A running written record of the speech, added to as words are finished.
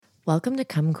Welcome to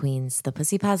Come Queens, the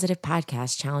pussy positive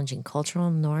podcast challenging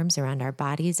cultural norms around our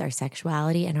bodies, our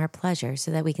sexuality, and our pleasure so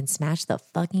that we can smash the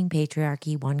fucking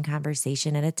patriarchy one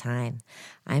conversation at a time.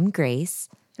 I'm Grace.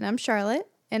 And I'm Charlotte.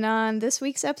 And on this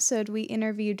week's episode, we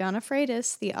interview Donna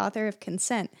Freitas, the author of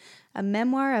Consent, a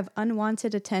memoir of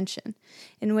unwanted attention,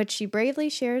 in which she bravely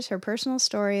shares her personal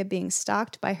story of being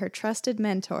stalked by her trusted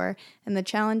mentor and the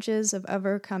challenges of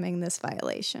overcoming this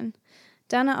violation.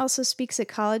 Donna also speaks at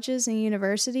colleges and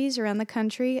universities around the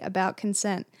country about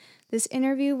consent. This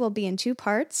interview will be in 2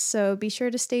 parts, so be sure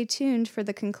to stay tuned for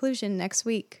the conclusion next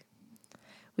week.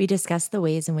 We discuss the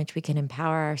ways in which we can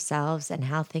empower ourselves and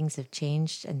how things have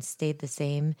changed and stayed the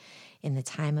same in the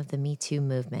time of the Me Too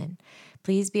movement.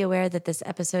 Please be aware that this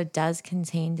episode does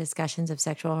contain discussions of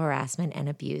sexual harassment and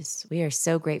abuse. We are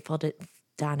so grateful to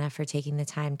Donna for taking the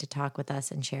time to talk with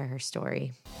us and share her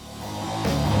story.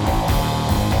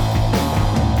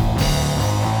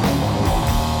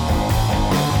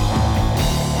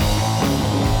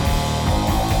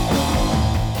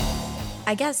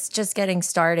 I guess just getting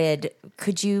started,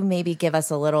 could you maybe give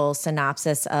us a little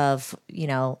synopsis of,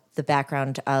 the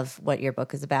background of what your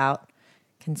book is about,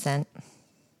 Consent?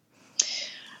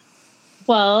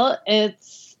 Well,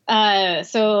 it's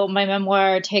so my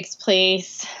memoir takes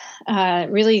place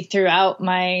really throughout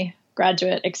my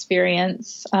graduate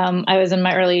experience. I was in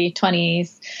my early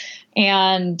 20s,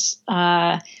 and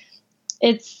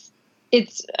it's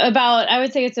about, I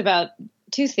would say it's about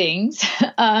 2 things.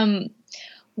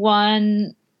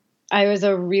 One, I was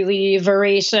a really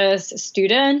voracious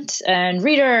student and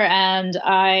reader, and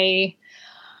I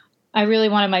really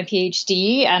wanted my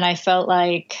PhD, and I felt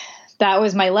like that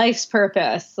was my life's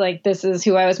purpose. Like, this is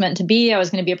who I was meant to be. I was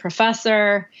going to be a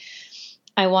professor.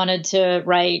 I wanted to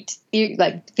write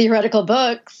theoretical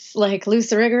books like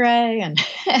Luce Irigaray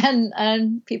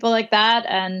and people like that.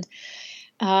 And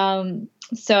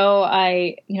so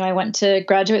I went to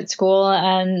graduate school,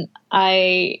 and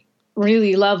I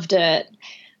really loved it.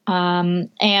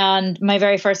 And my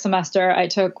very first semester, I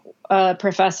took a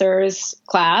professor's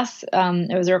class.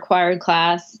 It was a required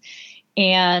class.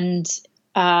 And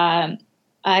I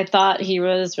thought he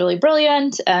was really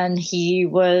brilliant, and he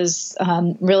was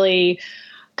really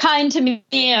kind to me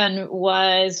and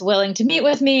was willing to meet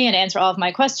with me and answer all of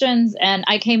my questions. And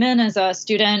I came in as a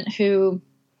student who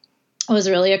was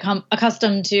really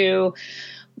accustomed to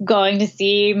going to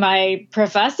see my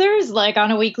professors like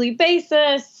on a weekly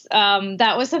basis.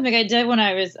 That was something I did when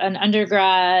I was an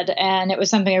undergrad, and it was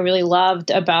something I really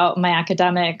loved about my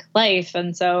academic life.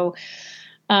 And so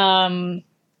it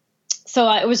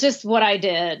was just what I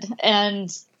did. And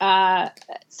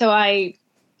so I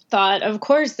thought, of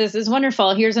course, this is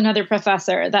wonderful. Here's another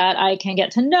professor that I can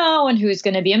get to know and who's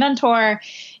going to be a mentor.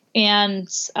 And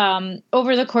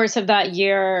over the course of that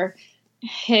year,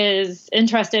 his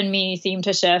interest in me seemed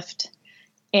to shift,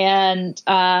 and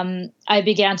I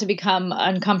began to become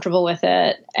uncomfortable with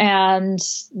it. And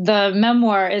the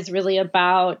memoir is really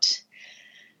about,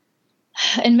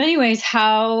 in many ways,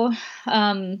 how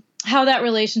that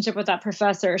relationship with that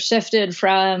professor shifted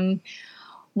from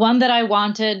one that I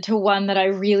wanted to one that I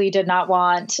really did not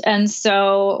want. And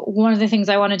so one of the things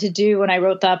I wanted to do when I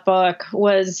wrote that book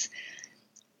was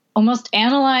almost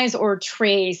analyze or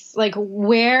trace, like,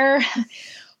 where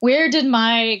did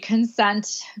my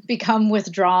consent become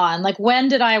withdrawn? Like, when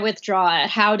did I withdraw it?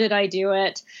 How did I do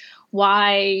it?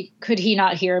 Why could he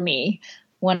not hear me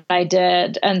when I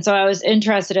did? And so I was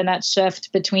interested in that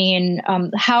shift between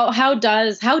how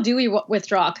do we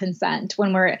withdraw consent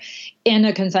when we're in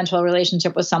a consensual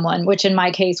relationship with someone, which in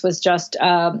my case was just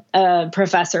a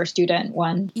professor-student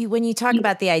one. When you talk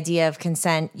about the idea of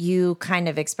consent, you kind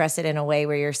of express it in a way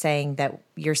where you're saying that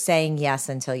you're saying yes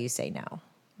until you say no,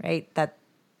 right? That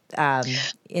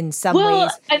in some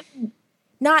ways,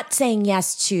 not saying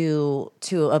yes to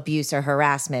abuse or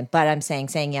harassment, but I'm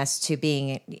saying yes to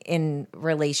being in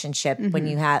relationship when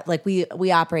you have, like,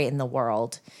 we operate in the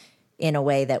world in a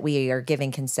way that we are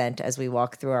giving consent as we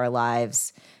walk through our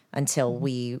lives until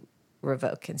we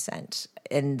revoke consent.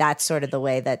 And that's sort of the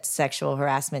way that sexual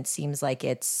harassment seems like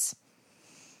it's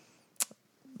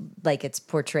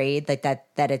portrayed, like that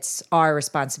it's our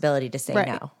responsibility to say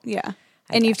no. Yeah.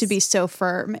 And you have to be so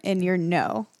firm in your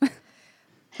no.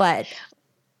 But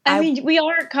I mean, we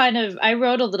are I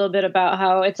wrote a little bit about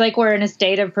how it's like we're in a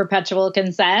state of perpetual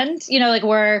consent, like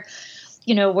we're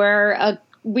a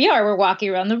we're walking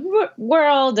around the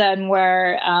world, and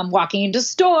we're walking into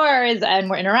stores, and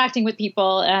we're interacting with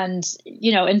people. And,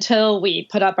 until we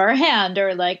put up our hand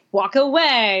or like walk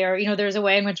away, or, there's a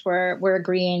way in which we're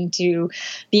agreeing to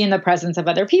be in the presence of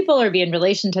other people or be in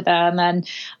relation to them. And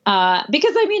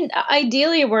because,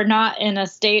 ideally, we're not in a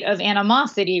state of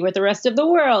animosity with the rest of the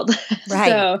world. Right.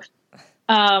 So,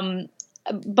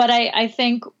 but I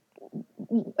think,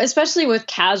 especially with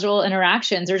casual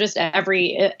interactions or just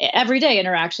everyday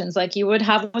interactions, like you would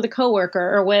have with a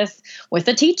coworker or with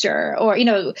a teacher, or,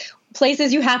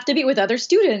 places you have to be with other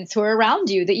students who are around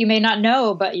you that you may not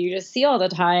know, but you just see all the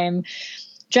time.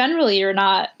 Generally, you're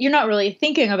not really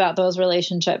thinking about those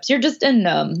relationships. You're just in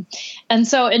them. And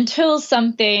so until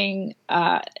something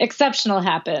exceptional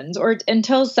happens, or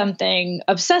until something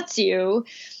upsets you,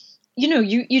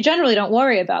 you generally don't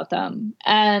worry about them.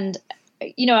 And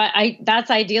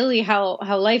that's ideally how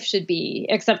life should be.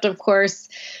 Except, of course,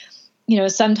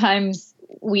 sometimes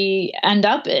we end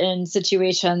up in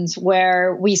situations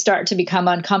where we start to become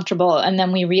uncomfortable, and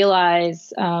then we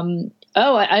realize, I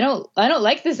don't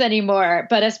like this anymore.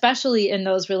 But especially in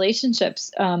those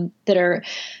relationships that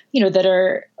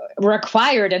are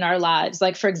required in our lives,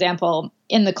 like, for example,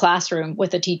 in the classroom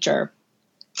with a teacher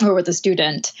or with a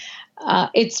student,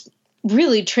 it's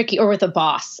really tricky, or with a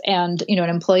boss and, an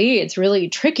employee, it's really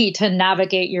tricky to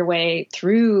navigate your way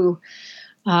through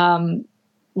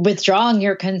withdrawing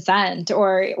your consent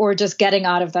or just getting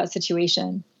out of that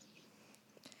situation.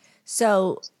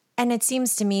 So, and it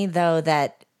seems to me, though,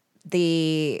 that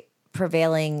the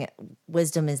prevailing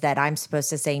wisdom is that I'm supposed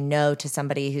to say no to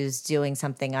somebody who's doing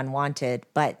something unwanted,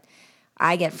 but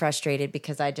I get frustrated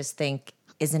because I just think,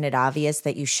 isn't it obvious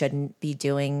that you shouldn't be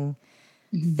doing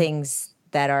things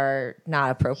that are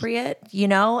not appropriate,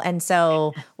 And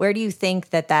so where do you think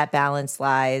that balance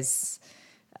lies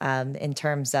in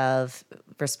terms of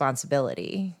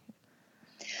responsibility?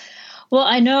 Well,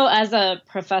 I know as a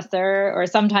professor, or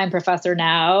sometime professor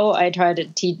now, I try to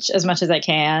teach as much as I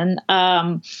can.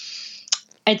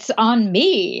 It's on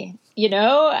me,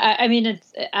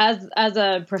 it's as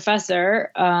a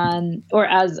professor or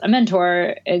as a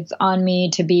mentor, it's on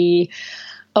me to be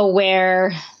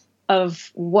aware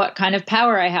of what kind of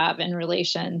power I have in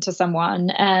relation to someone.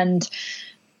 And,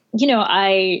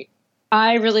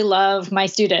 I really love my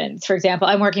students. For example,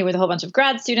 I'm working with a whole bunch of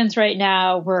grad students right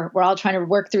now. We're all trying to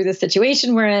work through the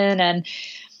situation we're in. And,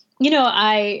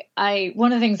 I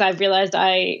one of the things I've realized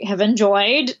I have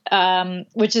enjoyed,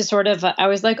 which is sort of, I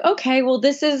was like, okay, well,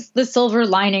 this is the silver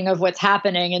lining of what's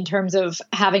happening in terms of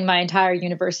having my entire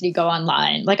university go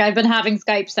online. Like, I've been having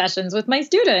Skype sessions with my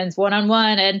students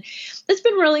one-on-one, and it's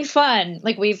been really fun.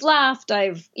 Like, we've laughed.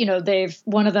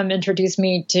 One of them introduced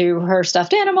me to her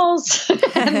stuffed animals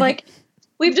and like,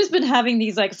 we've just been having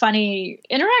these like funny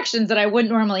interactions that I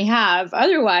wouldn't normally have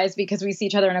otherwise, because we see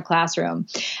each other in a classroom.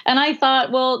 And I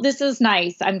thought, well, this is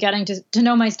nice. I'm getting to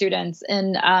know my students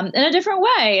in a different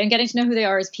way, and getting to know who they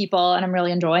are as people. And I'm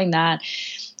really enjoying that.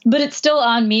 But it's still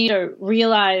on me to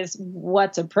realize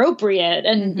what's appropriate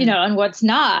and, and what's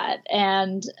not.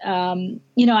 And,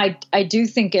 I do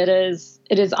think it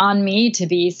is on me to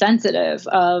be sensitive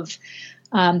of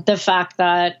the fact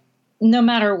that no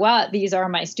matter what, these are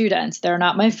my students. They're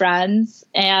not my friends.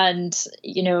 And,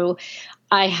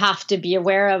 I have to be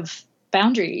aware of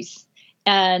boundaries.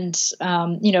 And,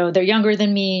 they're younger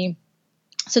than me.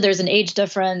 So there's an age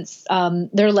difference.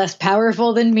 They're less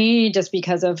powerful than me just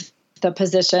because of the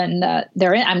position that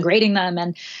they're in. I'm grading them.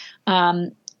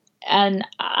 And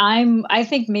I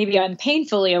think maybe I'm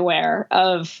painfully aware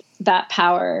of that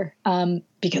power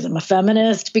because I'm a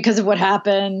feminist, because of what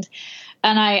happened.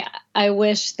 And I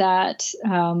wish that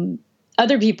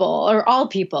other people, or all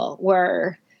people,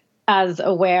 were as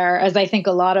aware as I think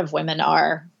a lot of women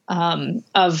are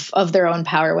of their own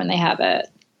power when they have it.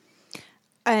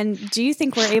 And do you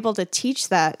think we're able to teach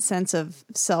that sense of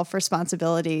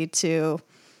self-responsibility to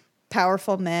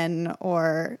powerful men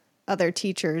or other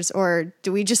teachers, or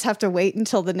do we just have to wait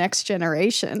until the next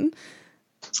generation?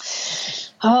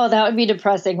 Oh, that would be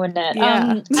depressing, wouldn't it?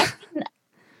 Yeah.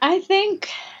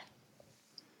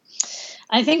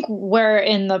 I think we're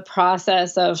in the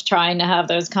process of trying to have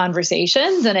those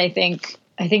conversations, and I think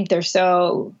they're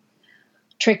so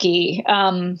tricky.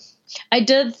 I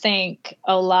did think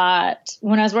a lot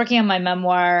when I was working on my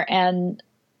memoir, and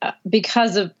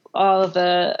because of all of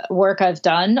the work I've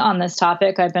done on this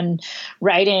topic, I've been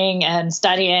writing and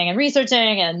studying and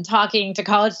researching and talking to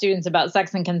college students about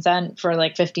sex and consent for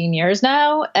like 15 years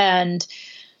now. And,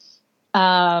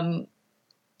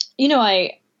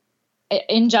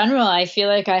 in general, I feel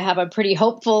like I have a pretty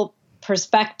hopeful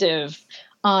perspective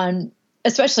on,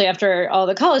 especially after all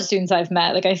the college students I've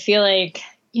met. Like, I feel like,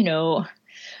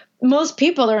 most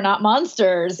people are not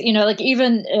monsters, like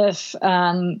even if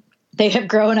they have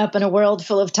grown up in a world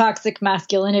full of toxic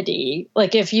masculinity,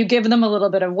 like if you give them a little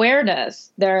bit of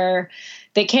awareness,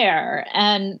 they care.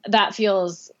 And that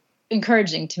feels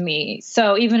encouraging to me.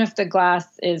 So even if the glass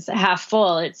is half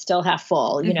full, it's still half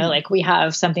full, like we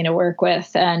have something to work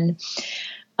with. And,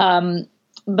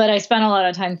 but I spent a lot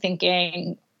of time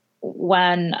thinking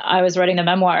when I was writing the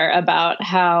memoir about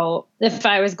how if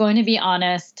I was going to be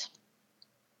honest,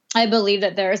 I believe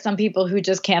that there are some people who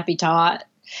just can't be taught.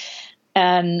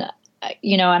 And,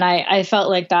 and I felt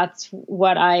like that's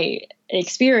what I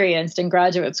experienced in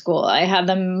graduate school. I had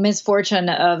the misfortune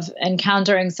of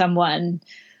encountering someone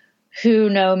who,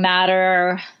 no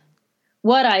matter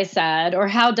what I said or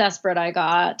how desperate I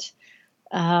got,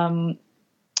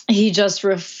 he just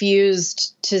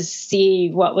refused to see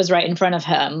what was right in front of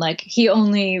him. Like he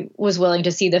only was willing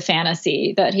to see the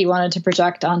fantasy that he wanted to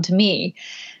project onto me.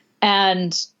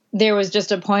 And there was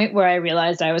just a point where I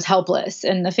realized I was helpless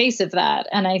in the face of that.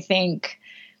 And I think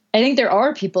there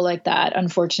are people like that,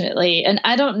 unfortunately. And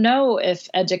I don't know if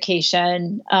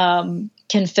education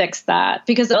can fix that,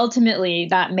 because ultimately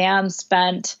that man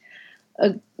spent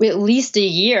at least a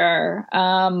year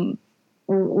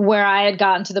where I had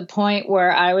gotten to the point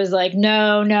where I was like,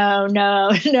 no, no,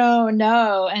 no, no,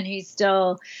 no. And he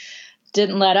still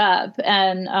didn't let up.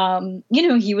 And,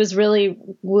 he was really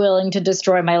willing to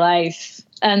destroy my life.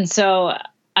 And so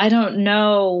I don't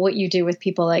know what you do with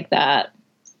people like that.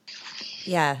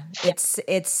 Yeah,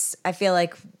 I feel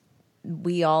like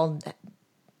we all,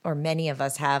 or many of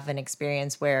us, have an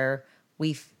experience where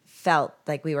we felt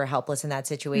like we were helpless in that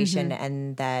situation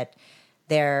and that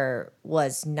there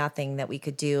was nothing that we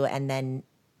could do, and then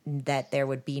that there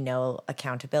would be no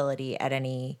accountability at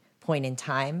any point in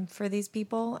time for these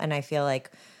people. And I feel like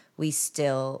we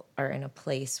still are in a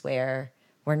place where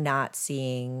we're not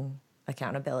seeing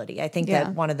accountability. I think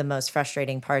that one of the most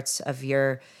frustrating parts of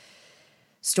your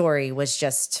story was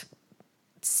just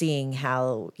seeing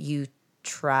how you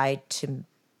tried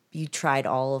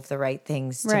all of the right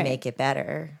things to make it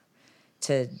better,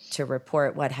 to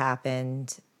report what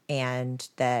happened, and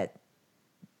that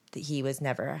he was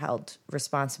never held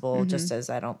responsible, just as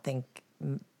I don't think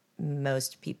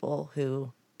most people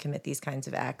who commit these kinds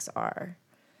of acts are.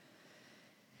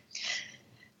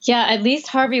 Yeah, at least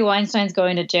Harvey Weinstein's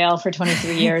going to jail for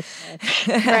 23 years.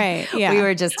 Right. Yeah. We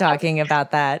were just talking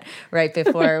about that right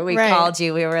before we called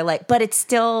you. We were like, but it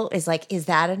still is like, is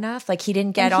that enough? Like he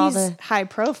didn't get all the high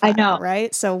profile, I know.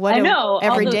 Right? So what do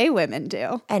everyday women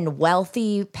do? And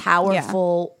wealthy,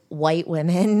 powerful white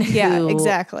women who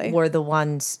exactly were the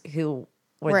ones who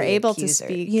were able accuser.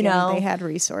 To speak. They had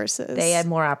resources. They had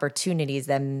more opportunities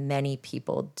than many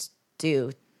people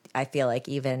do. I feel like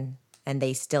and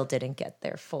they still didn't get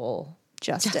their full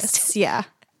justice. Yeah.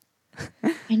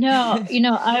 I know.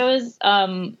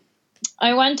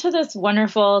 I went to this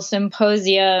wonderful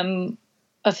symposium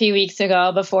a few weeks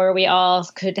ago before we all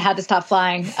had to stop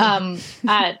flying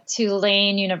at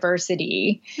Tulane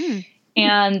University.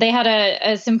 And they had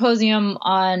a symposium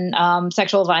on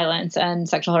sexual violence and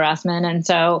sexual harassment. And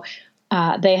so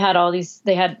they had I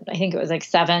think it was like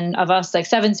 7 of us, like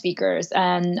 7 speakers.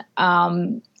 And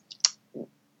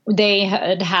they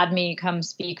had me come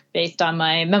speak based on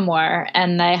my memoir,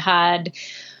 and they had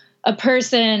a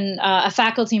person, a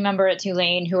faculty member at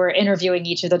Tulane, who were interviewing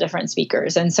each of the different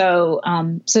speakers. And so,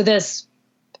 this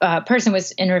person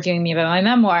was interviewing me about my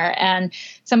memoir, and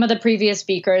some of the previous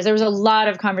speakers, there was a lot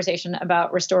of conversation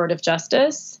about restorative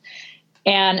justice,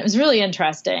 and it was really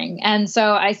interesting. And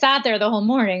so I sat there the whole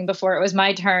morning before it was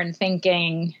my turn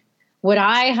thinking, would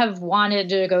I have wanted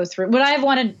to go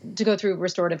through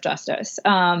restorative justice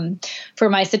for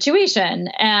my situation?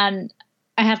 And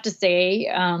I have to say,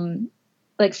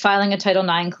 like filing a Title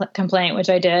IX complaint, which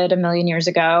I did a million years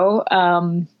ago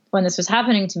when this was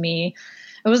happening to me,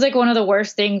 it was like one of the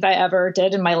worst things I ever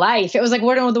did in my life. It was like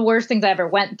one of the worst things I ever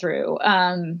went through.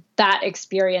 That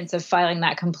experience of filing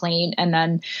that complaint and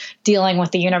then dealing with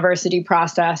the university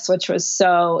process, which was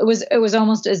it was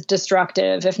almost as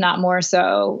destructive, if not more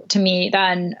so to me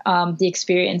than the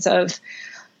experience of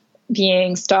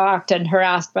being stalked and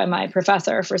harassed by my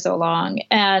professor for so long.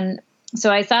 And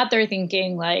so I sat there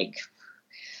thinking, like,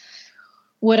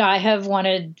 would I have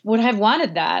wanted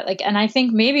that? Like, and I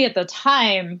think maybe at the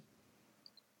time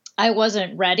I wouldn't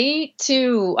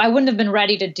have been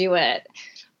ready to do it.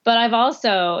 But I've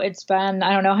also, it's been,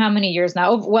 I don't know how many years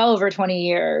now, well over 20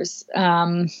 years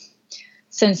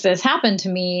since this happened to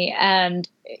me. And,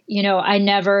 I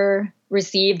never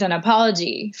received an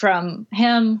apology from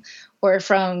him or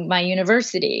from my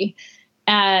university.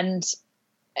 And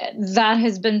that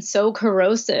has been so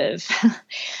corrosive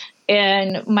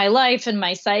in my life and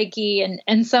my psyche. And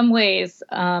in some ways,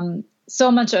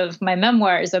 so much of my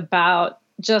memoir is about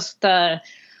just the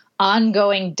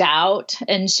ongoing doubt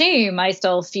and shame I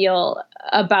still feel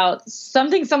about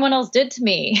something someone else did to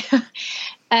me.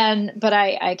 But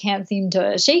I can't seem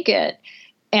to shake it.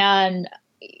 And,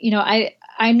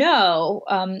 I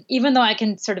know, even though I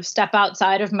can sort of step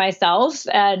outside of myself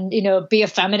and, be a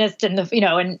feminist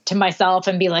and to myself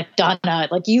and be like, Donna,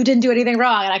 like you didn't do anything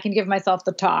wrong. And I can give myself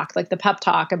the talk, like the pep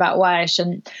talk about why I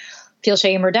shouldn't feel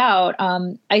shame or doubt.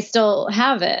 I still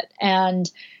have it.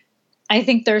 And I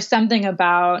think there's something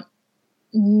about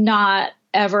not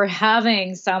ever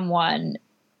having someone,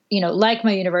 like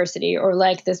my university or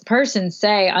like this person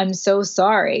say, I'm so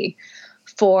sorry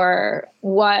for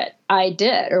what I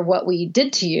did or what we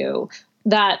did to you,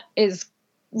 that is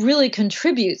really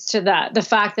contributes to that, the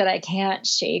fact that I can't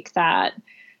shake that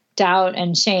doubt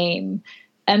and shame.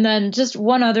 And then just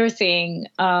one other thing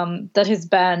that has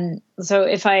been, so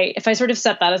if I sort of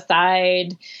set that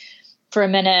aside for a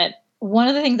minute, one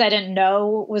of the things I didn't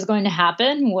know was going to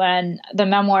happen when the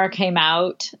memoir came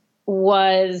out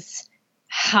was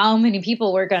how many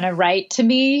people were going to write to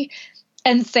me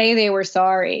and say they were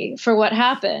sorry for what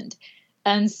happened.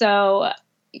 And so,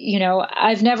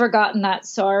 I've never gotten that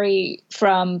sorry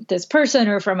from this person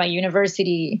or from a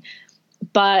university,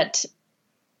 but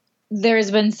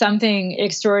there's been something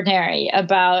extraordinary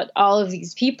about all of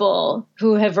these people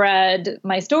who have read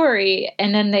my story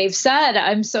and then they've said,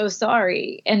 I'm so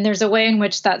sorry. And there's a way in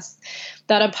which that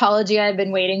apology I've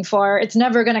been waiting for, it's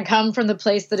never going to come from the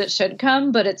place that it should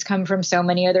come, but it's come from so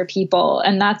many other people.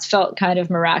 And that's felt kind of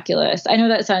miraculous. I know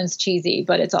that sounds cheesy,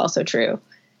 but it's also true.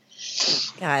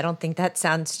 Yeah, I don't think that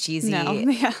sounds cheesy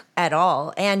at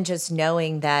all. And just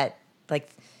knowing that, like,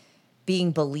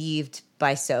 being believed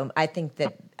by I think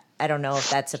that, I don't know if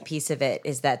that's a piece of it,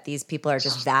 is that these people are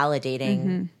just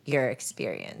validating your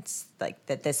experience, like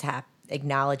that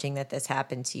acknowledging that this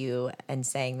happened to you and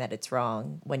saying that it's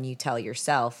wrong when you tell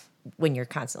yourself, when you're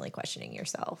constantly questioning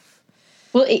yourself.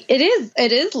 Well, it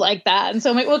is like that. And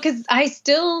so, because I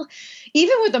still,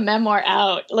 even with the memoir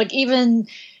out, like even,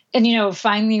 and,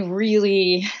 finally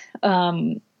really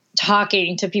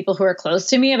talking to people who are close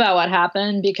to me about what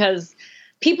happened, because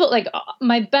people like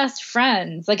my best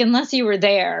friends, like, unless you were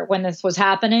there when this was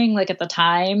happening, like at the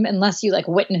time, unless you like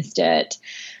witnessed it.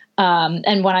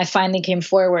 And when I finally came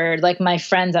forward, like my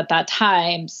friends at that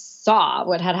time saw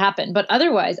what had happened, but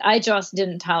otherwise I just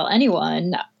didn't tell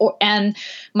anyone. And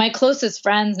my closest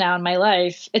friends now in my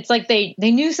life, it's like they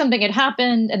knew something had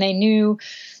happened and they knew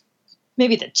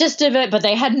maybe the gist of it, but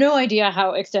they had no idea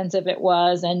how extensive it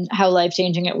was and how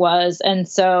life-changing it was. And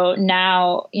so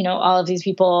now, all of these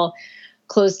people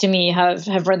close to me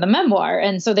have read the memoir.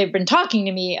 And so they've been talking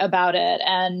to me about it.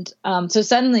 And so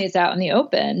suddenly it's out in the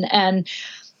open. And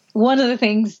one of the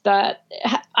things that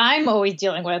I'm always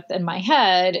dealing with in my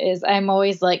head is I'm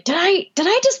always like, did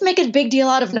I just make a big deal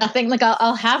out of nothing? Like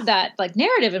I'll have that like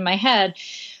narrative in my head.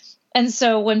 And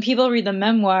so when people read the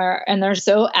memoir and they're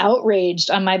so outraged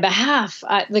on my behalf,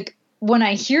 when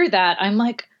I hear that, I'm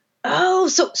like, oh,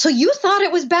 so you thought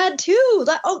it was bad too?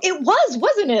 It was,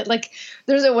 wasn't it? Like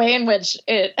there's a way in which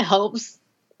it helps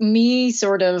me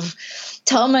sort of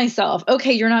tell myself,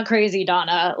 okay, you're not crazy,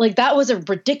 Donna. Like that was a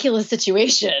ridiculous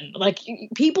situation. Like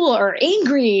people are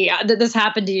angry that this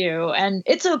happened to you, and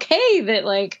it's okay that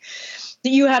that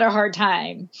you had a hard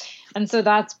time. And so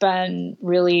that's been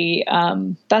really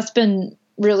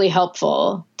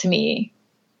helpful to me.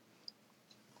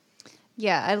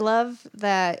 Yeah, I love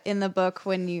that in the book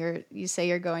when you say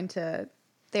you're going to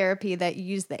therapy that you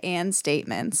use the and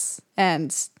statements,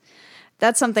 and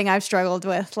that's something I've struggled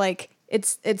with. Like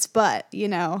it's but,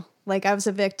 like I was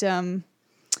a victim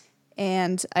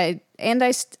and I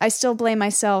still blame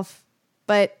myself,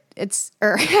 but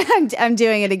I'm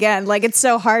doing it again. Like it's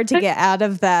so hard to get out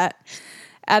of that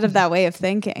way of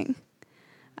thinking.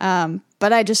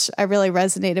 But I really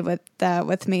resonated with that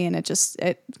with me, and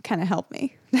it kind of helped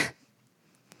me.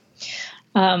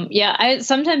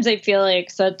 Sometimes I feel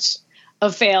like such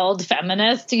a failed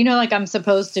feminist, like I'm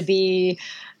supposed to be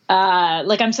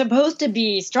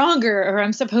stronger, or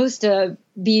I'm supposed to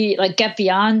be like, get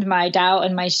beyond my doubt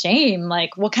and my shame.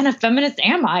 Like, what kind of feminist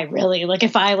am I really? Like,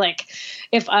 if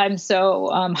I'm so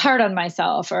hard on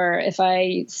myself, or if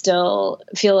I still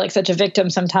feel like such a victim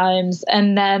sometimes.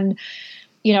 And then,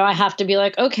 I have to be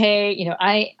like, okay,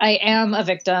 I am a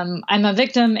victim. I'm a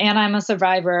victim and I'm a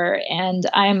survivor, and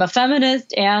I'm a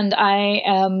feminist and I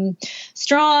am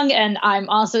strong, and I'm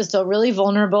also still really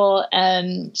vulnerable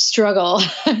and struggle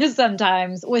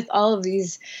sometimes with all of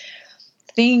these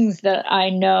things that I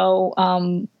know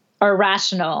are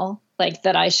rational, like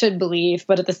that I should believe,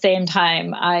 but at the same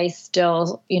time, I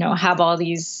still, have all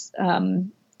these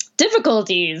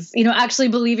difficulties, actually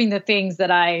believing the things that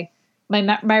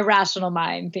my rational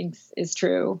mind thinks is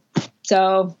true.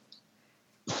 So,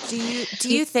 do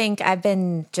you think I've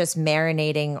been just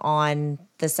marinating on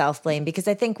the self-blame? Because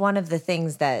I think one of the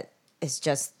things that is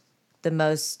just the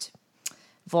most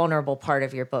vulnerable part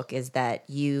of your book is that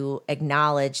you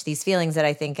acknowledge these feelings that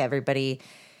I think everybody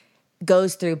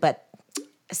goes through, but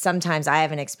sometimes I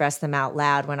haven't expressed them out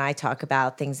loud when I talk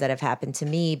about things that have happened to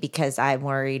me because I'm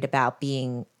worried about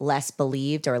being less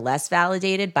believed or less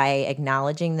validated by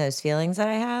acknowledging those feelings that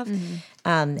I have.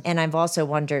 Mm-hmm. And I've also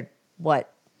wondered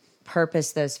what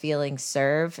purpose those feelings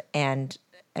serve. And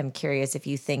I'm curious if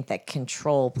you think that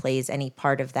control plays any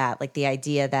part of that, like the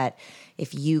idea that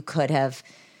if you could have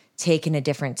taken a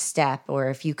different step, or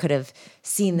if you could have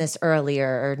seen this earlier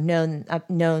or known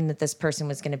that this person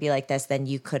was going to be like this, then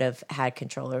you could have had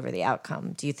control over the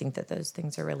outcome. Do you think that those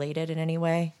things are related in any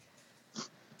way?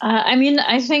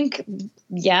 I think,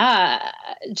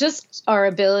 just our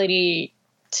ability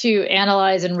to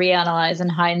analyze and reanalyze in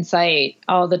hindsight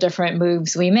all the different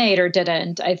moves we made or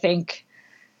didn't, I think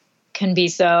can be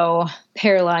so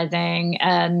paralyzing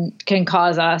and can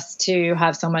cause us to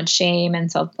have so much shame and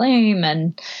self-blame.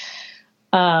 And,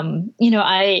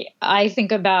 I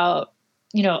think about,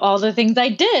 all the things I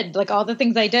did,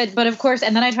 but of course,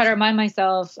 and then I try to remind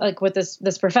myself, like with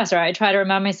this professor, I try to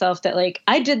remind myself that like,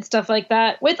 I did stuff like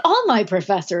that with all my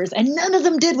professors and none of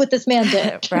them did what this man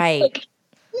did. Right. Like,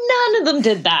 none of them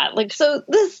did that. Like, so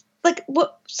this, like,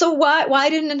 what, so why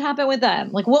didn't it happen with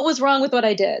them? Like, what was wrong with what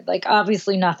I did? Like,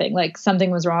 obviously nothing, like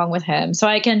something was wrong with him. So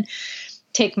I can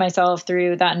take myself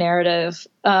through that narrative.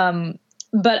 But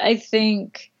I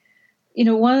think,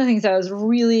 one of the things I was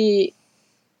really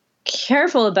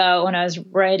careful about when I was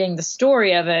writing the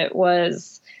story of it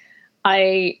was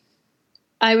I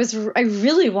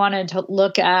really wanted to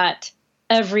look at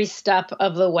every step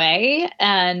of the way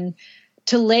and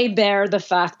to lay bare the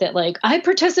fact that like I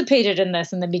participated in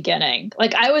this in the beginning.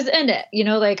 Like I was in it,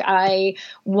 like I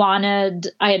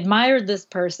admired this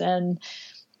person.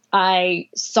 I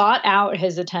sought out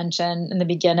his attention in the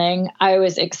beginning. I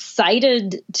was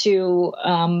excited to,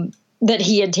 that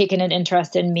he had taken an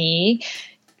interest in me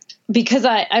because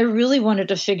I really wanted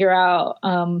to figure out,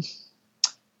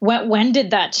 when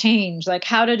did that change? Like,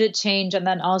 how did it change? And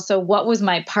then also what was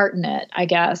my part in it, I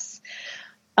guess?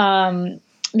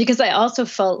 Because I also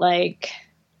felt like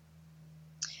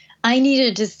I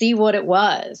needed to see what it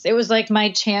was. It was like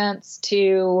my chance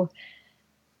to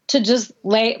just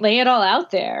lay it all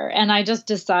out there. And I just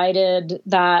decided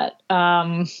that,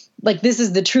 like, this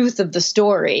is the truth of the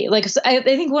story. Like, so I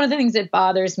think one of the things that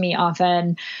bothers me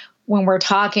often when we're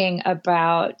talking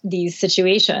about these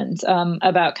situations,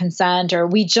 about consent, or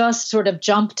we just sort of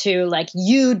jump to like,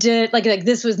 you did, like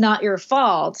this was not your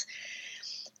fault.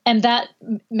 And that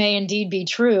may indeed be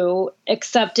true,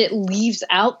 except it leaves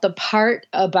out the part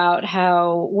about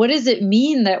what does it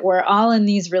mean that we're all in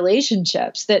these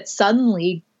relationships that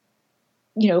suddenly,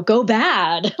 go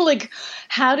bad? Like,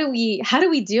 how do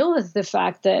we deal with the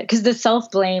fact that, because the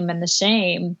self-blame and the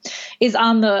shame is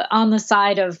on the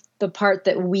side of the part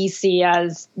that we see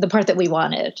as the part that we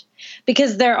wanted,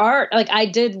 because there are, like, I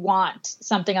did want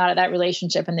something out of that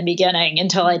relationship in the beginning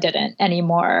until I didn't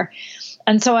anymore.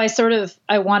 And so I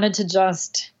wanted to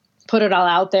just put it all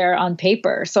out there on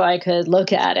paper so I could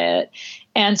look at it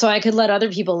and so I could let other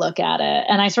people look at it.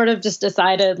 And I sort of just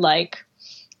decided like,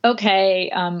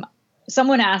 okay,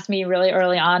 someone asked me really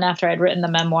early on after I'd written the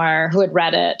memoir, who had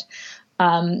read it.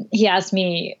 He asked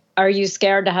me, are you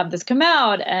scared to have this come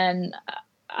out? And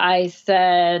I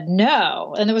said,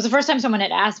 no. And it was the first time someone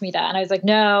had asked me that. And I was like,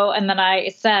 no. And then I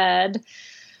said,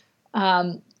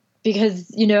 because,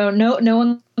 no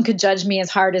one could judge me as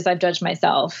hard as I've judged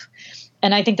myself.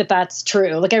 And I think that that's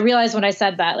true. Like, I realized when I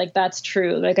said that, like, that's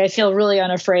true. Like, I feel really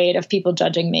unafraid of people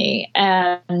judging me.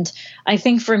 And I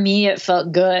think for me, it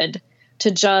felt good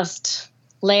to just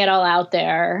lay it all out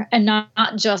there and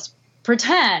not just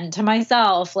pretend to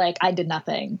myself like I did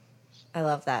nothing. I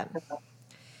love that.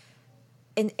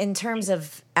 In terms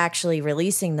of actually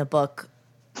releasing the book,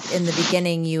 in the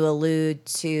beginning, you allude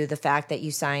to the fact that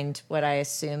you signed what I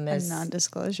assume is a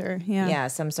non-disclosure. Yeah. Yeah,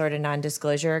 some sort of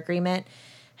non-disclosure agreement.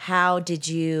 How did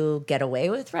you get away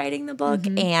with writing the book?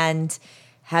 Mm-hmm. And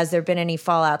has there been any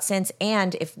fallout since?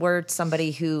 And if we're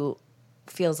somebody who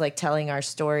feels like telling our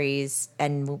stories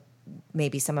and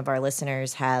maybe some of our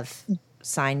listeners have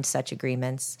signed such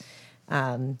agreements,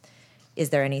 is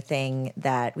there anything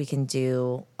that we can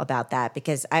do about that?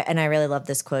 Because I really love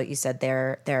this quote. You said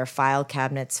there are file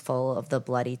cabinets full of the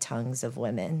bloody tongues of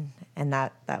women. And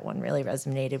that one really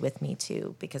resonated with me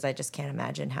too, because I just can't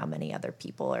imagine how many other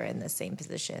people are in the same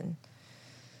position.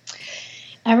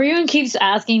 Everyone keeps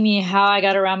asking me how I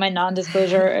got around my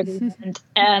non-disclosure agreement.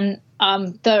 And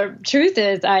the truth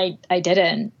is I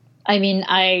didn't. I mean,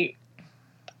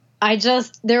 I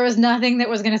just, there was nothing that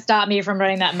was going to stop me from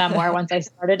writing that memoir once I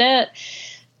started it.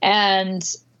 And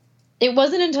it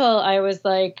wasn't until I was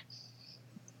like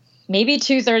maybe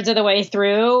 2/3 of the way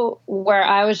through where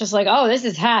I was just like, oh, this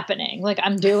is happening. Like,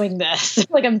 I'm doing this.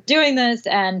 Like, I'm doing this.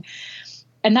 And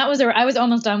that was, I was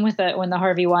almost done with it when the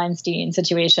Harvey Weinstein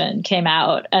situation came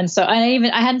out. And so I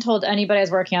hadn't told anybody I was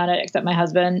working on it except my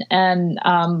husband and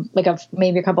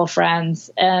maybe a couple of friends.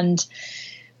 And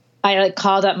I like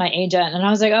called up my agent and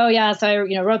I was like, oh yeah, so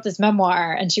I, wrote this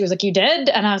memoir. And she was like, you did?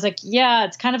 And I was like, yeah,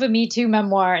 it's kind of a Me Too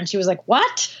memoir. And she was like,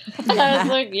 what? And I was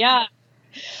like, yeah.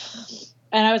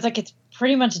 And I was like, it's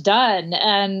pretty much done.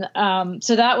 And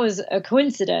so that was a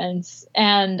coincidence.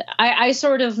 And I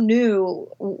sort of knew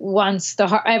once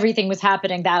everything was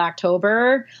happening that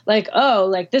October, like, oh,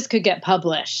 like this could get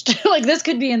published. Like this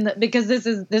could be because this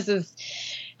is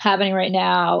happening right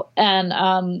now.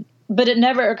 And but it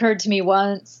never occurred to me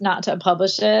once not to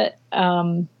publish it.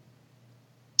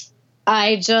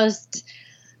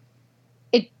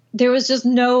 There was just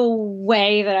no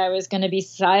way that I was going to be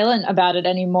silent about it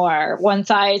anymore. Once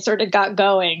I sort of got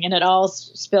going and it all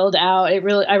spilled out,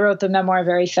 I wrote the memoir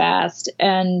very fast.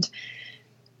 And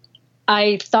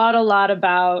I thought a lot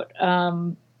about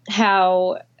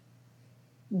how,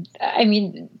 I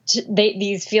mean,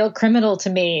 these feel criminal to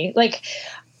me. Like,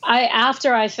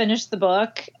 after I finished the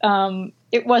book,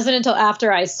 it wasn't until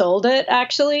after I sold it,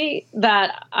 actually,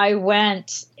 that I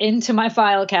went into my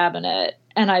file cabinet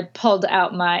and I pulled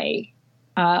out my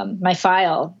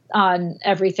file on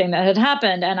everything that had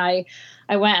happened. And I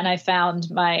went and I found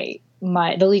the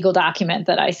legal document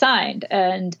that I signed.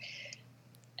 And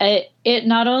it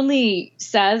not only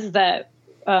says that,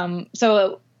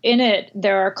 so in it,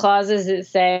 there are clauses that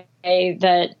say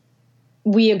that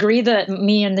we agree, that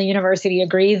me and the university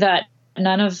agree that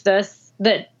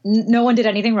that no one did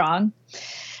anything wrong.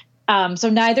 So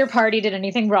neither party did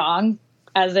anything wrong,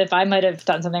 as if I might have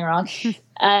done something wrong.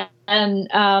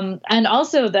 And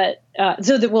also that,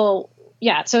 no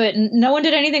one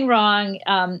did anything wrong,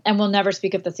 and we'll never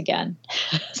speak of this again.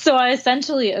 So I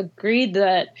essentially agreed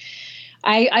that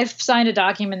I signed a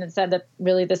document that said that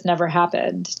really this never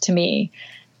happened to me.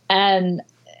 And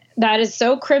that is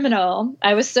so criminal.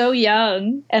 I was so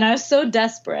young and I was so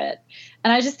desperate.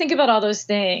 And I just think about all those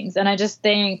things. And I just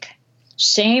think,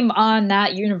 shame on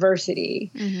that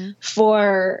university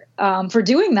for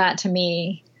doing that to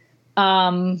me.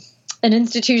 An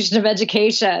institution of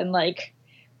education, like,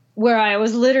 where I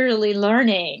was literally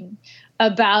learning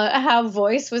about how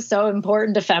voice was so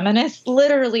important to feminists,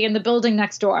 literally in the building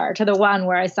next door to the one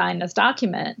where I signed this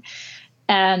document.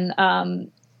 And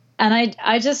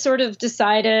I just sort of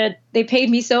decided, they paid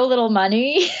me so little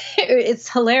money. It's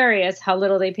hilarious how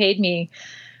little they paid me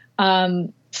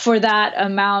for that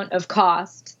amount of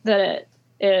cost that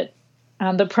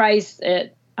the price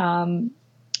it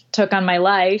took on my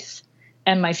life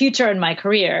and my future and my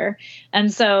career.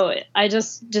 And so I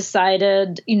just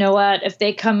decided, you know what, if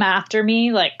they come after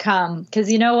me, like, come,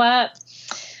 because you know what?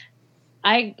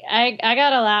 I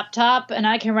got a laptop and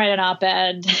I can write an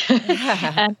op-ed.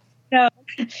 And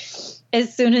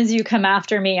as soon as you come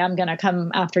after me, I'm going to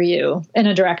come after you in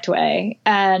a direct way.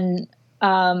 And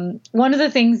one of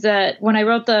the things that when I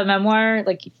wrote the memoir,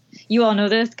 like, you all know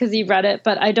this because you've read it,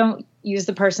 but I don't use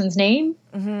the person's name.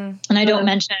 And I don't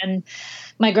mention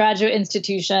my graduate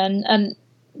institution. And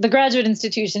the graduate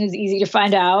institution is easy to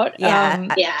find out. Yeah.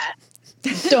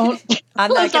 Don't.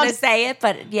 I'm not going to say it,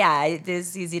 but yeah, it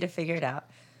is easy to figure it out.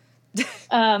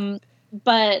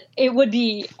 But it would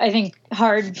be, I think,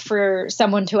 hard for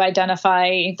someone to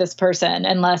identify this person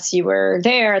unless you were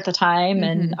there at the time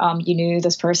and you knew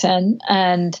this person.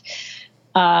 And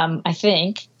I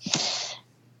think,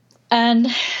 and,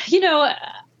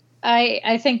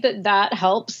 I think that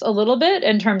helps a little bit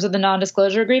in terms of the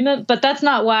non-disclosure agreement, but that's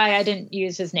not why I didn't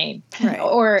use his name. Right.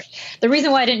 Or the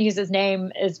reason why I didn't use his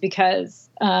name is because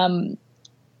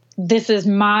this is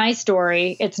my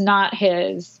story. It's not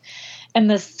his. And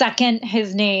the second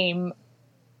his name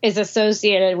is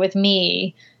associated with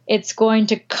me, it's going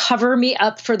to cover me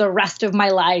up for the rest of my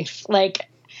life. Like,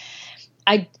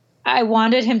 I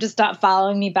wanted him to stop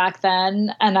following me back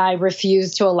then, and I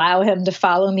refused to allow him to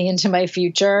follow me into my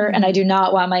future. And I do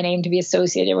not want my name to be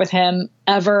associated with him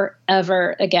ever,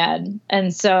 ever again.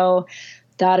 And so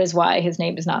that is why his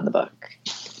name is not in the book.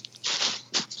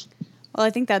 Well, I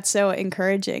think that's so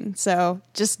encouraging. So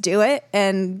just do it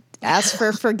and ask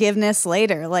for forgiveness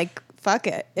later. Like, fuck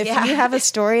it. If you have a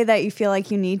story that you feel like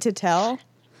you need to tell,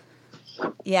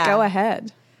 go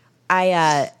ahead.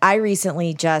 I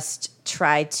recently just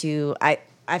tried to,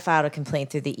 I filed a complaint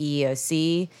through the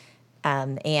EEOC,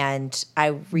 and I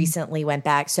recently went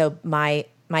back. So my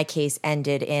case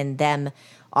ended in them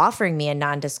offering me a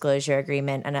non-disclosure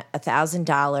agreement and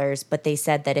 $1,000, but they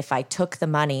said that if I took the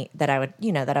money that I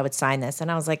would sign this.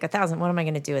 And I was like, $1,000, what am I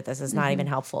going to do with this? It's not even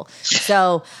helpful.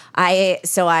 So I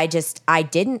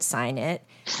didn't sign it.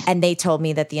 And they told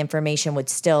me that the information would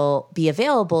still be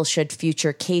available should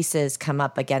future cases come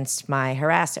up against my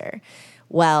harasser.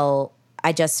 Well,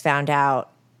 I just found out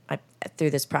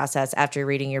through this process, after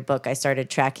reading your book, I started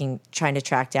trying to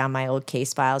track down my old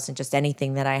case files and just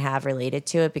anything that I have related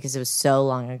to it, because it was so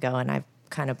long ago and I've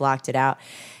kind of blocked it out.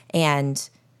 And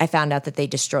I found out that they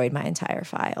destroyed my entire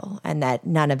file and that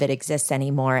none of it exists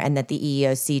anymore, and that the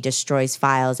EEOC destroys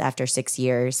files after 6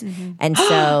 years. Mm-hmm. And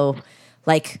so,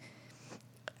 like,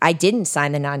 I didn't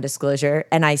sign the non-disclosure,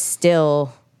 and I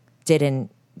still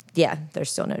didn't. Yeah, there's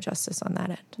still no justice on that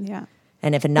end. Yeah.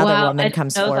 And if another woman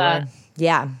comes forward,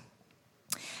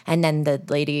 and then the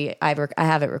lady, I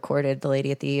have it recorded, the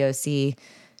lady at the EEOC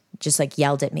just like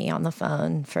yelled at me on the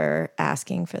phone for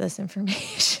asking for this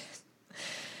information.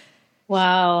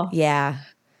 Wow. Yeah.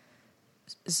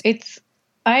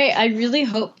 I really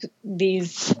hope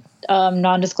these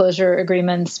non-disclosure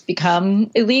agreements become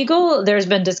illegal. There's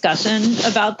been discussion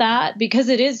about that because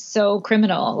it is so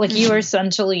criminal. Like,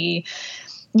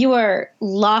 you are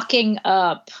locking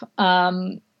up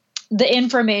the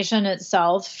information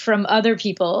itself from other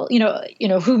people,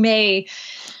 who may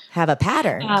have a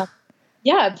pattern.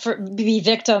 Be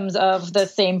victims of the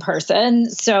same person.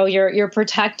 So you're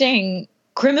protecting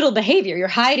criminal behavior. You're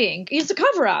hiding. It's a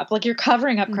cover up. Like, you're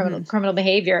covering up criminal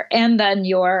behavior, and then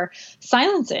you're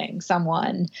silencing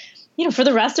someone, for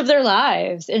the rest of their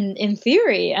lives in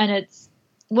theory. And it's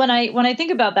when I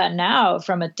think about that now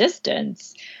from a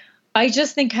distance, I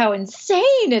just think how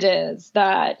insane it is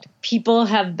that people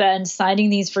have been signing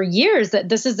these for years, that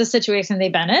this is the situation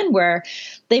they've been in where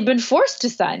they've been forced to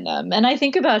sign them. And I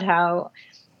think about how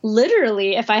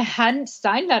literally, if I hadn't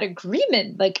signed that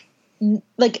agreement, like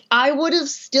I would have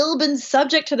still been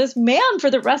subject to this man for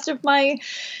the rest of my,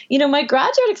 my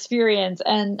graduate experience.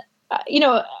 And, I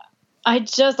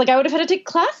would have had to take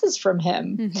classes from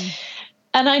him. Mm-hmm.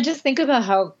 And I just think about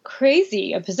how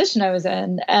crazy a position I was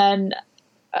in.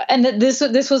 And that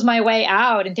this was my way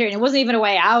out in theory. And it wasn't even a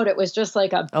way out. It was just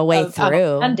like a way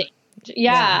through.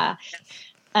 Yeah.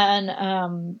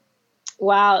 And,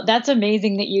 wow, that's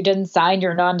amazing that you didn't sign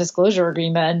your non-disclosure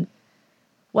agreement.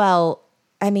 Well,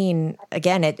 I mean,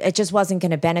 again, it just wasn't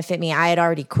going to benefit me. I had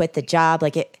already quit the job.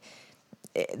 Like,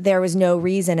 there was no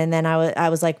reason. And then I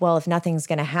was like, well, if nothing's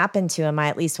going to happen to him, I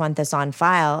at least want this on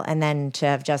file. And then to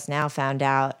have just now found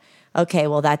out, okay,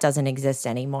 well, that doesn't exist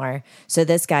anymore. So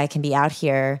this guy can be out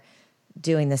here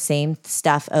doing the same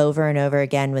stuff over and over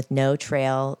again with no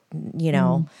trail,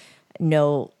 no,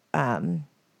 and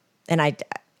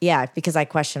because I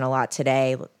question a lot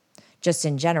today, just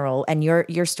in general. And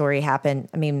your story happened,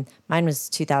 I mean, mine was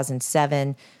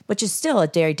 2007, which is still a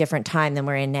very different time than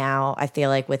we're in now, I feel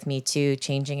like, with Me Too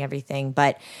changing everything.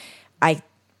 But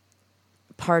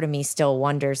part of me still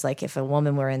wonders, like, if a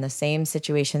woman were in the same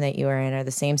situation that you were in or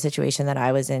the same situation that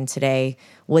I was in today,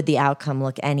 would the outcome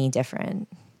look any different?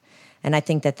 And I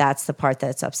think that that's the part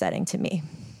that's upsetting to me.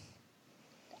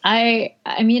 I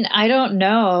mean, I don't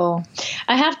know.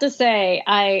 I have to say,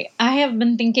 I have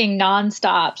been thinking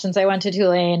nonstop since I went to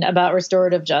Tulane about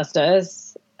restorative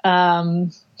justice.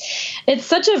 It's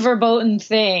such a verboten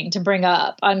thing to bring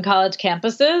up on college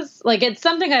campuses. Like, it's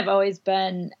something I've always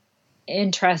been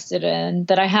interested in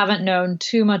that I haven't known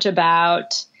too much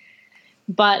about,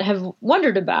 but have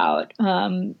wondered about,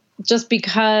 just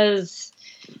because,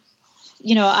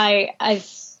 I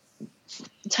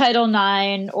Title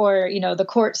IX or, the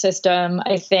court system,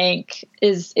 I think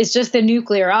is just the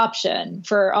nuclear option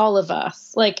for all of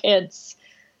us. Like, it's,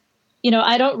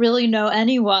 I don't really know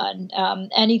anyone,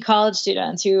 any college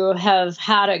students who have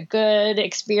had a good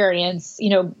experience,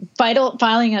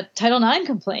 filing a Title IX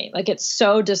complaint. Like, it's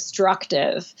so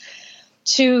destructive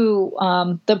to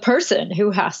the person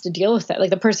who has to deal with it, like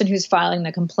the person who's filing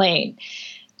the complaint.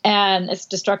 And it's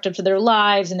destructive to their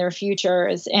lives and their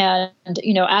futures. And,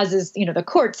 as is, the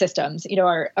court systems,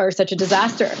 are such a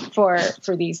disaster for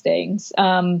these things.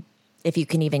 If you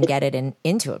can even get it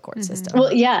into a court system.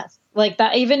 Well, yes. Like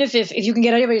that, even if you can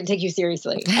get anybody to take you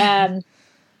seriously.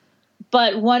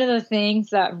 But one of the things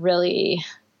that really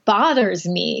bothers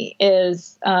me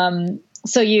is,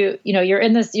 so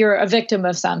you're a victim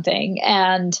of something,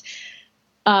 and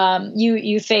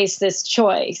you face this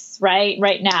choice, right?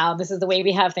 Right now, this is the way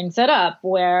we have things set up,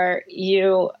 where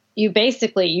you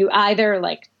either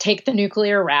like take the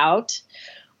nuclear route,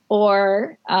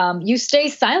 or you stay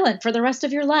silent for the rest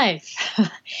of your life.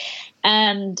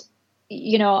 And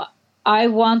I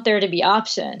want there to be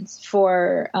options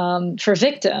for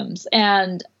victims.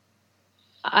 And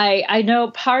I know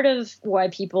part of why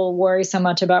people worry so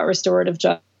much about restorative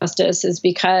justice is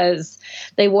because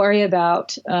they worry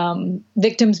about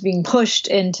victims being pushed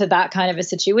into that kind of a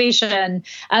situation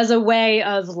as a way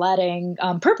of letting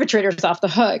perpetrators off the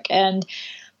hook. And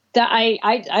that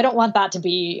I don't want that to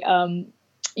be,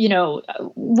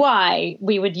 why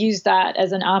we would use that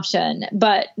as an option.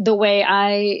 But the way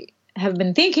I have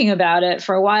been thinking about it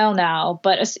for a while now,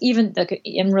 but even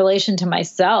in relation to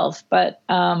myself, but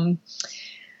I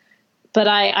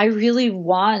really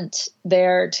want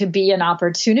there to be an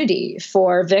opportunity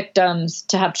for victims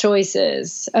to have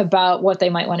choices about what they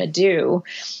might want to do,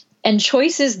 and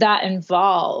choices that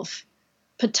involve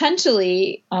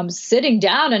potentially sitting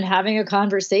down and having a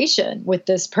conversation with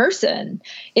this person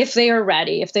if they are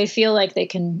ready, if they feel like they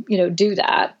can, do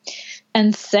that,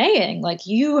 and saying like,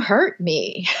 you hurt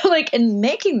me, like, and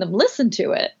making them listen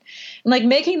to it. Like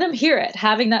making them hear it,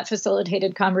 having that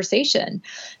facilitated conversation.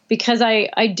 Because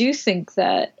I do think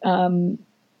that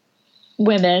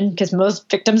women, because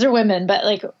most victims are women, but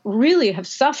like really have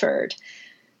suffered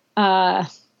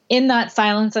in that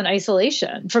silence and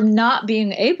isolation from not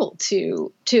being able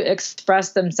to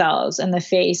express themselves in the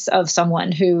face of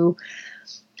someone who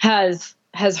has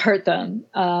hurt them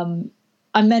on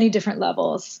many different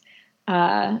levels.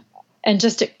 And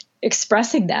just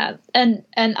expressing that and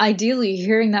ideally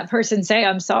hearing that person say,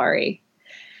 I'm sorry.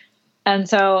 And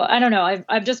so I don't know,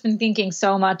 I've just been thinking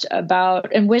so much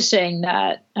about and wishing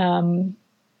that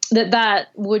that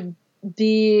would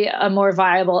be a more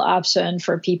viable option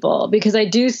for people, because I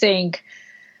do think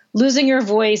losing your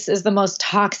voice is the most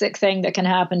toxic thing that can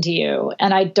happen to you.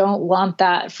 And I don't want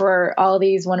that for all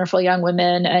these wonderful young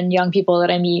women and young people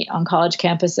that I meet on college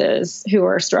campuses who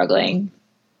are struggling.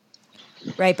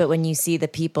 Right. But when you see the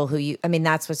people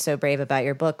that's what's so brave about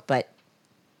your book. But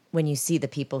when you see the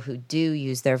people who do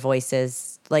use their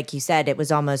voices, like you said, it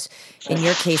was almost, in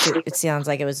your case, it sounds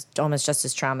like it was almost just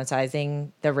as traumatizing,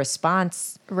 the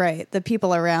response. Right. The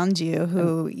people around you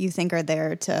who you think are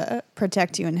there to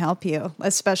protect you and help you,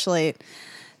 especially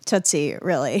Tootsie,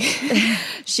 really.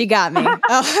 She got me.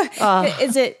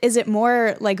 Is it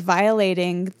more like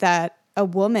violating that a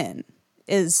woman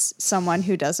is someone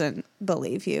who doesn't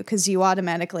believe you? Because you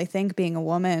automatically think, being a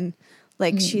woman,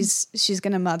 like she's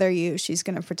going to mother you, she's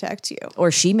going to protect you.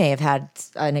 Or she may have had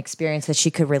an experience that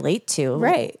she could relate to.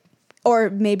 Right. Or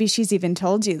maybe she's even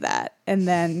told you that and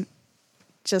then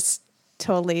just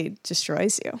totally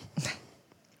destroys you.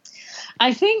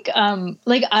 I think,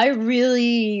 I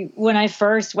really, when I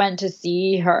first went to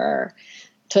see her,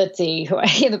 Tootsie,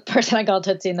 the person I call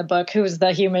Tootsie in the book, who was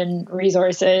the human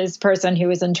resources person who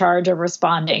was in charge of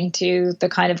responding to the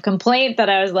kind of complaint that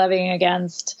I was levying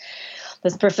against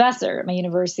this professor at my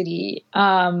university.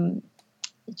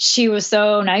 She was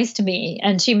so nice to me,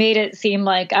 and she made it seem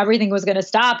like everything was going to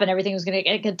stop and everything was going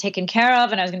to get taken care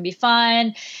of and I was going to be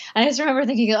fine. And I just remember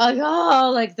thinking,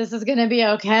 like, this is going to be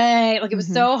okay. Like, it was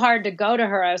so hard to go to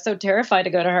her. I was so terrified to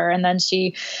go to her. And then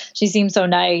she seemed so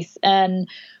nice. And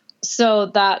so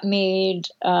that made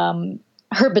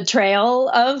her betrayal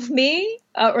of me,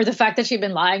 or the fact that she'd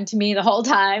been lying to me the whole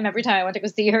time, every time I went to go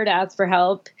see her to ask for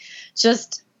help,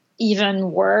 just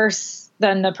even worse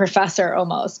than the professor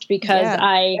almost, because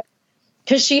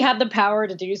she had the power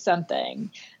to do something.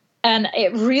 And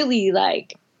it really,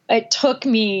 it took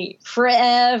me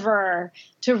forever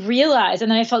to realize.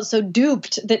 And then I felt so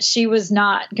duped that she was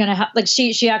not going to have,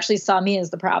 she actually saw me as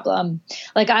the problem.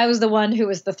 Like, I was the one who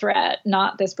was the threat,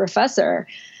 not this professor.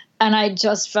 And I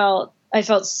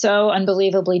felt so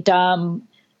unbelievably dumb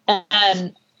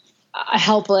and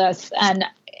helpless, and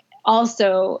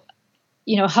also,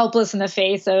 helpless in the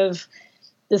face of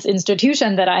this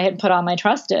institution that I had put all my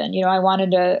trust in. I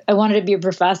wanted to be a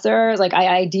professor. Like, I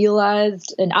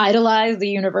idealized and idolized the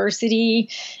university.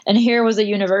 And here was a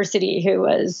university who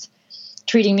was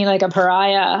treating me like a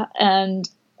pariah. And,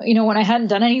 when I hadn't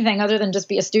done anything other than just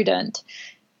be a student.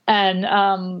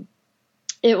 And,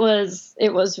 it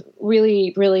was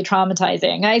really, really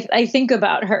traumatizing. I think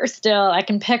about her still. I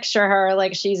can picture her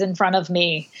like she's in front of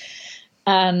me.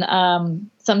 And,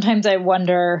 sometimes I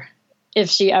wonder if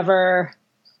she ever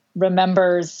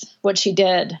remembers what she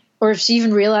did, or if she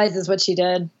even realizes what she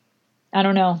did. I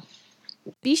don't know.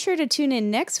 Be sure to tune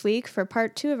in next week for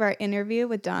part 2 of our interview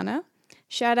with Donna.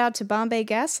 Shout out to Bombay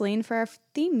Gasoline for our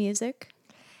theme music.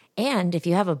 And if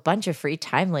you have a bunch of free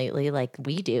time lately, like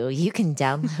we do, you can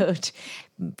download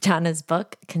Donna's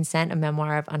book, Consent, A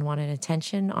Memoir of Unwanted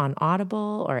Attention, on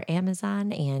Audible or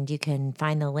Amazon, and you can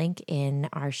find the link in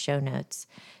our show notes.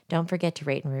 Don't forget to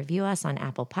rate and review us on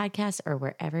Apple Podcasts or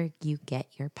wherever you get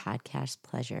your podcast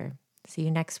pleasure. See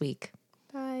you next week.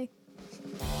 Bye.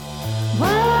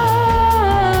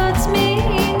 Words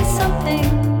mean something,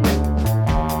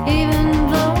 even